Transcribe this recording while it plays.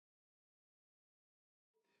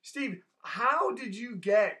Steve, how did you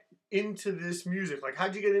get into this music? Like,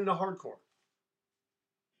 how'd you get into hardcore?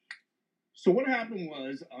 So what happened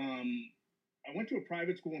was, I went to a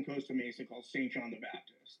private school in Costa Mesa called St. John the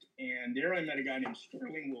Baptist, and there I met a guy named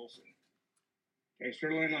Sterling Wilson. Okay,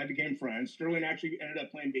 Sterling and I became friends. Sterling actually ended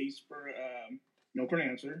up playing bass for No Current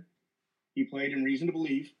Answer. He played in Reason to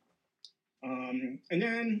Believe, and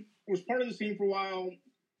then was part of the scene for a while,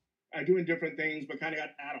 doing different things, but kind of got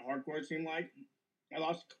out of hardcore. It seemed like I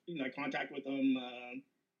lost contact with him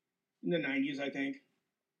in the '90s, I think,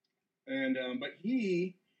 and but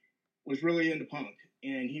he was really into punk.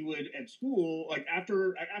 And he would, at school, like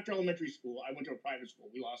after elementary school, I went to a private school.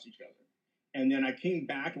 We lost each other. And then I came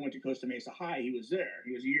back and went to Costa Mesa High. He was there.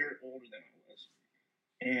 He was a year older than I was.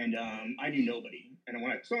 And I knew nobody. And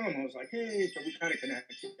when I saw him, I was like, hey, so we kind of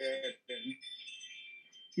connected. And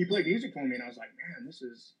he played music for me. And I was like, man, this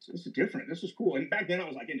is different. This is cool. And back then I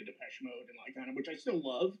was like into Depeche Mode and like kind of, which I still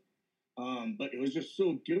love. But it was just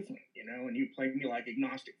so different, you know. And he played me like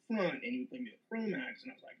Agnostic Front and he played me the Chromax. And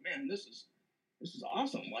I was like, man, this is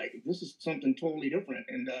awesome. Like, this is something totally different.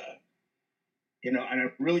 And, and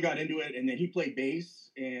I really got into it. And then he played bass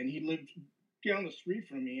and he lived down the street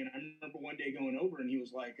from me. And I remember one day going over and he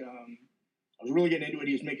was like, I was really getting into it.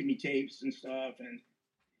 He was making me tapes and stuff. And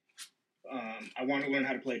I wanted to learn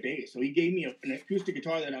how to play bass. So he gave me an acoustic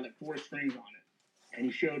guitar that had like 4 strings on it. And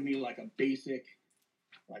he showed me like a basic,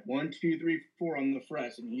 like 1, 2, 3, 4 on the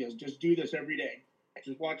frets. And he goes, just do this every day.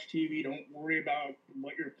 Just watch TV. Don't worry about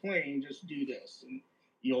what you're playing. Just do this, and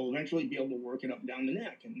you'll eventually be able to work it up and down the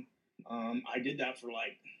neck. And I did that for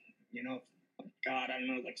like, God, I don't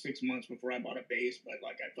know, like 6 months before I bought a bass. But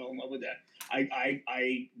like, I fell in love with that.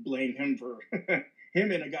 I blame him for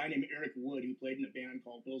him and a guy named Eric Wood, who played in a band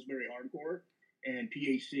called Pillsbury Hardcore and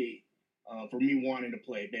PHC, for me wanting to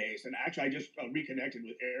play bass. And actually, I just reconnected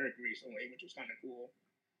with Eric recently, which was kind of cool.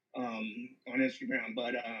 On Instagram,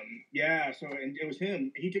 but yeah, so and it was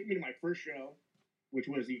him. He took me to my first show, which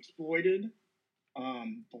was the Exploited,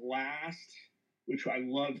 Blast, which I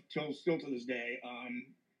love still to this day.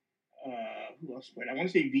 Who else played? I want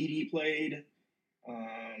to say VD played. God,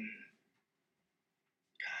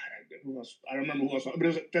 who else? I don't remember who else, but it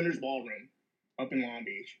was at Fender's Ballroom up in Long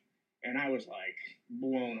Beach, and I was like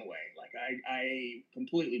blown away. Like I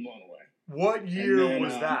completely blown away. What year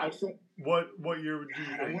was that? Also, what year would you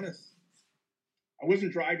think? I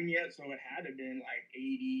wasn't driving yet, so it had to have been like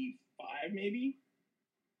 85, maybe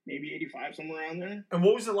 85, somewhere around there. And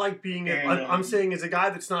what was it like being? I'm saying, as a guy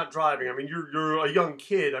that's not driving. I mean, you're a young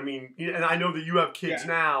kid. I mean, and I know that you have kids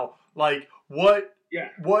now. Like, what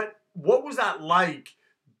was that like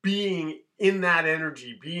being in that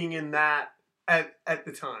energy, being in that at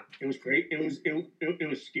the time? It was great. It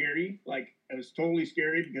was scary. Like, it was totally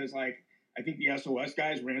scary because like, I think the SOS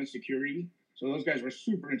guys ran security. So those guys were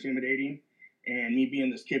super intimidating. And me being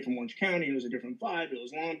this kid from Orange County, it was a different vibe. It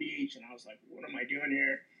was Long Beach. And I was like, what am I doing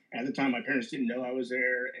here? And at the time, my parents didn't know I was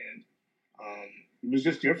there. And it was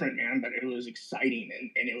just different, man. But it was exciting.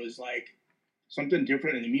 And it was like something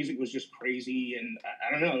different. And the music was just crazy. And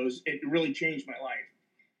I don't know. It really changed my life.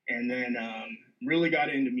 And then really got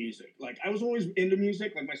into music. Like, I was always into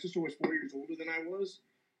music. Like, my sister was 4 years older than I was.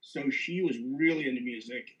 So she was really into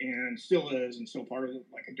music and still is, and still part of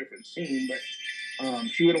like a different scene. But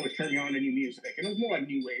she would always turn me on to new music, and it was more like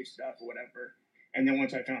new wave stuff or whatever. And then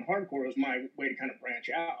once I found hardcore, it was my way to kind of branch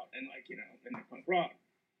out and like and punk rock.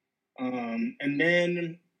 And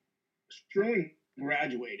then Sterling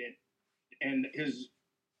graduated, and his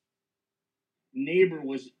neighbor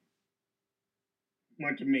went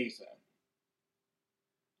to Mesa,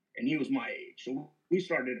 and he was my age, so we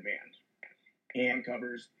started a band. And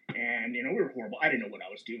covers, and we were horrible. I didn't know what I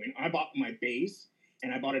was doing. I bought my bass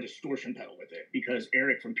and I bought a distortion pedal with it because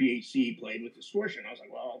Eric from PHC played with distortion. I was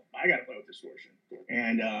like, well, I gotta play with distortion.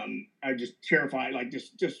 And I was just terrified, like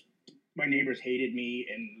just my neighbors hated me,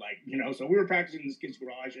 and so we were practicing in this kid's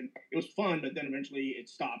garage, and it was fun, but then eventually it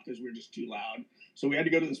stopped because we were just too loud. So we had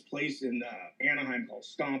to go to this place in Anaheim called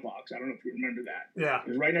Stompbox. I don't know if you remember that. Yeah.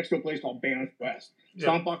 It was right next to a place called Banff West. Yeah.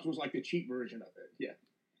 Stompbox was like the cheap version of it. Yeah.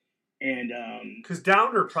 And because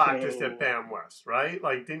Downer practiced at Bam West, right?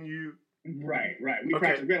 Like, didn't you? Right. We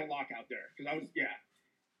practiced. We had a lockout there because I was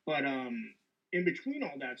But in between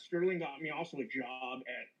all that, Sterling got me also a job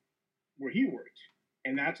at where he worked,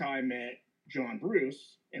 and that's how I met John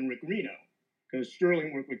Bruce and Rick Reno, because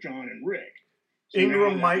Sterling worked with John and Rick. So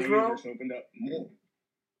Ingram Micro opened up more.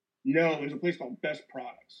 No, there's a place called Best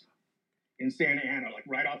Products in Santa Ana, like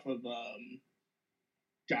right off of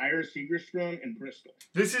Dyer, Segerstrom, and Bristol.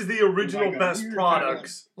 This is the original like Best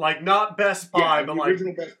Products. Like, not Best Buy, but like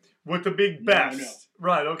Best. With the big Best. No.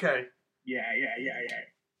 Right, okay. Yeah.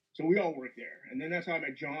 So we all worked there. And then that's how I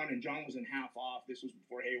met John, and John was in Half Off. This was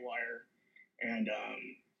before Haywire.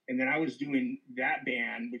 And then I was doing that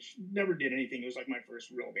band, which never did anything. It was like my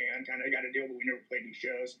first real band. Kind of got a deal, but we never played any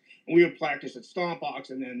shows. And we would practice at Stomp Box,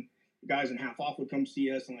 and then the guys in Half Off would come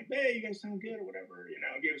see us and like, hey, you guys sound good or whatever,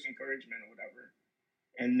 give us encouragement or whatever.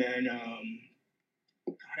 And then,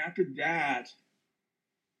 God, after that,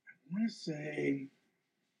 I want to say,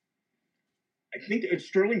 I think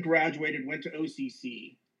Sterling graduated, went to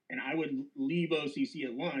OCC, and I would leave OCC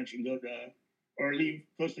at lunch and or leave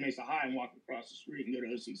Costa Mesa High and walk across the street and go to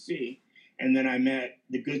OCC. And then I met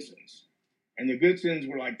the Goodsons. And the Goodsons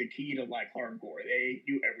were like the key to like hardcore. They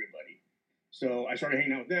knew everybody. So I started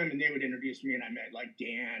hanging out with them, and they would introduce me, and I met like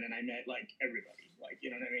Dan, and I met like everybody. Like,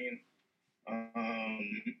 you know what I mean?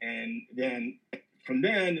 And then from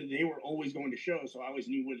then, they were always going to shows, so I always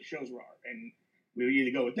knew where the shows were. And we would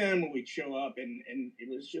either go with them or we'd show up, and it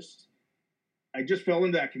was just, I just fell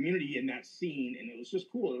into that community and that scene, and it was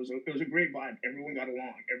just cool. It was a great vibe. Everyone got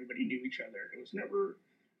along. Everybody knew each other.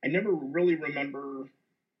 I never really remember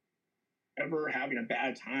ever having a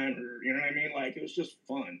bad time, or, you know what I mean? Like, it was just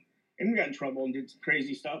fun. And we got in trouble and did some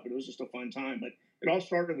crazy stuff, but it was just a fun time. But it all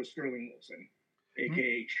started with Sterling Wilson,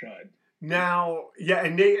 a.k.a. Chud. Now, yeah,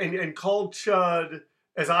 and called Chud,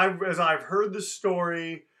 as I've heard the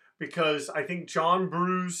story, because I think John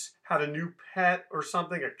Bruce had a new pet or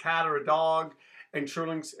something, a cat or a dog, and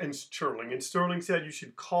Sterling said you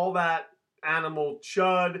should call that animal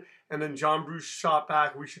Chud, and then John Bruce shot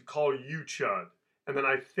back, we should call you Chud. And then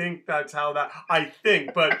I think that's how that,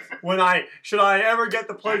 but should I ever get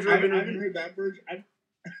the pleasure of interviewing? I haven't heard that version.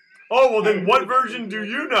 Oh, well then what version do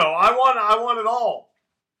you know? I want it all.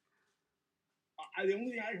 The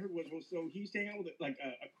only thing I heard was so he's hanging out with like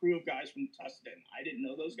a crew of guys from Tustin. I didn't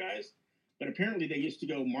know those guys, but apparently they used to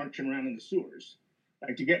go marching around in the sewers,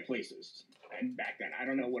 like to get places. And back then, I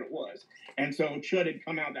don't know what it was. And so Chud had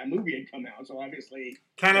come out, that movie had come out, so obviously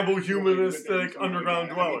cannibal humanistic underground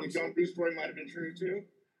dwellers. The John Bruce story might have been true too.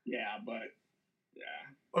 Yeah, but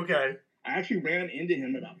yeah. Okay. I actually ran into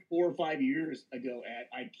him about 4 or 5 years ago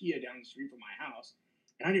at IKEA down the street from my house,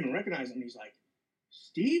 and I didn't even recognize him. He's like,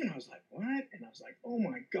 Steve? And I was like, what? And I was like, oh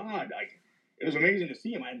my God. Like, it was amazing to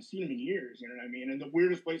see him. I hadn't seen him in years, you know what I mean? And the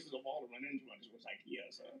weirdest places of all to run into him was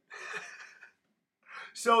IKEA, so.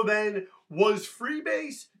 So then, was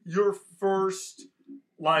Freebass your first,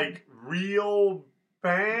 like, real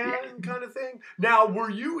band kind of thing? Now, were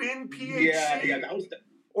you in PHC? Yeah, that was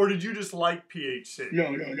or did you just like PHC?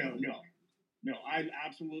 No, I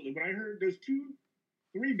absolutely. When I heard those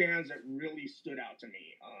 3 bands that really stood out to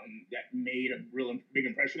me, that made a real big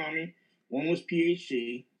impression on me. One was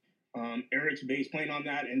PHC. Eric's bass playing on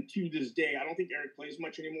that, and to this day, I don't think Eric plays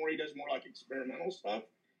much anymore. He does more like experimental stuff,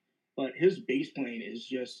 but his bass playing is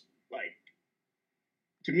just like,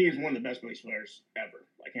 to me, is one of the best bass players ever,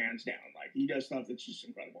 like hands down. Like, he does stuff that's just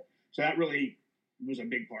incredible. So that really was a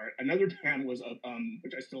big part. Another band was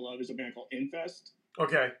which I still love, is a band called Infest.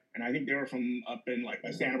 Okay. And I think they were from up in like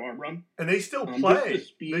Santa Barbara. And they still play.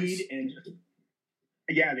 Just the speed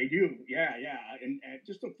yeah, they do. Yeah. And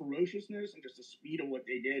just the ferociousness and just the speed of what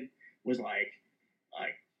they did was like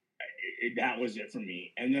that was it for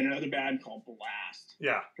me. And then another band called Blast.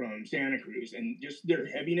 Yeah. From Santa Cruz, and just their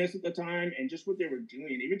heaviness at the time and just what they were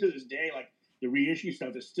doing. Even to this day, like the reissue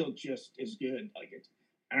stuff is still just as good. Like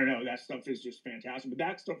I don't know, that stuff is just fantastic. But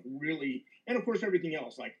that stuff really, and of course everything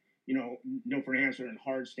else, like, No for an Answer and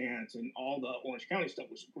Hard Stance and all the Orange County stuff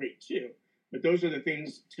was great too. But those are the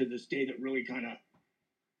things to this day that really kind of,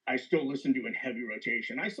 I still listen to in heavy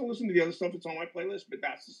rotation. I still listen to the other stuff that's on my playlist, but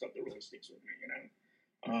that's the stuff that really sticks with me,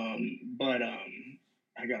 But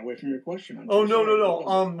I got away from your question. No.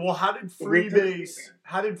 Well, how did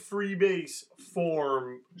Freebass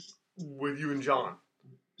form with you and John?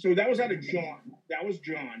 So that was out of John. That was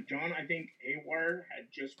John. John, I think Haywire had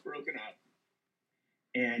just broken up.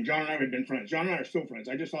 And John and I had been friends. John and I are still friends.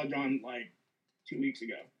 I just saw John like 2 weeks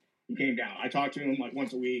ago. He came down. I talk to him like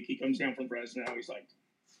once a week. He comes down from Fresno. He's like,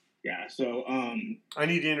 yeah. So I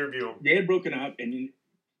need to interview him. They had broken up, and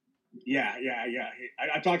yeah.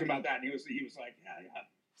 I talked about that, and he was like,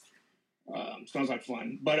 yeah. Sounds like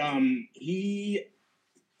fun. But he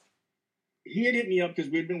had hit me up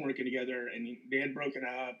because we had been working together, and they had broken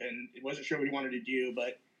up, and he wasn't sure what he wanted to do,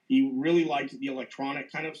 but he really liked the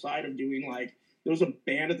electronic kind of side of doing like. There was a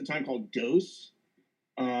band at the time called Dose,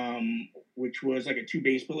 which was like a 2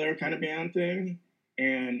 bass player kind of band thing.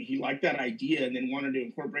 And he liked that idea and then wanted to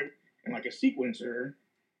incorporate in like a sequencer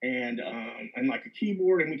and like a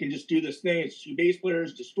keyboard. And we can just do this thing. It's 2 bass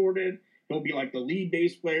players, distorted. He'll be like the lead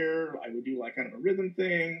bass player. I would do like kind of a rhythm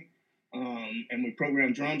thing. And we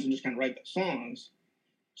program drums and just kind of write the songs.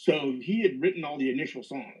 So he had written all the initial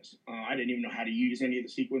songs. I didn't even know how to use any of the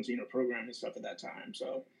sequencing or programming stuff at that time.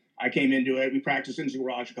 So I came into it. We practiced in the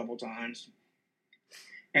garage a couple of times.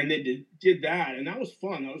 And they did that. And that was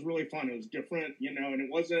fun. That was really fun. It was different, you know, and it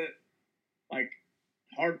wasn't like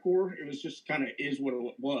hardcore. It was just kind of is what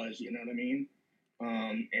it was, you know what I mean?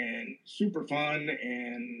 And super fun.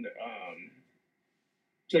 And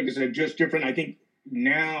like I said, just different. I think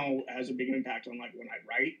now has a big impact on like when I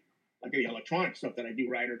write. Like the electronic stuff that I do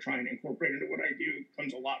write or try and incorporate into what I do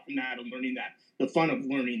comes a lot from that and learning that, the fun of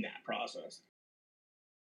learning that process.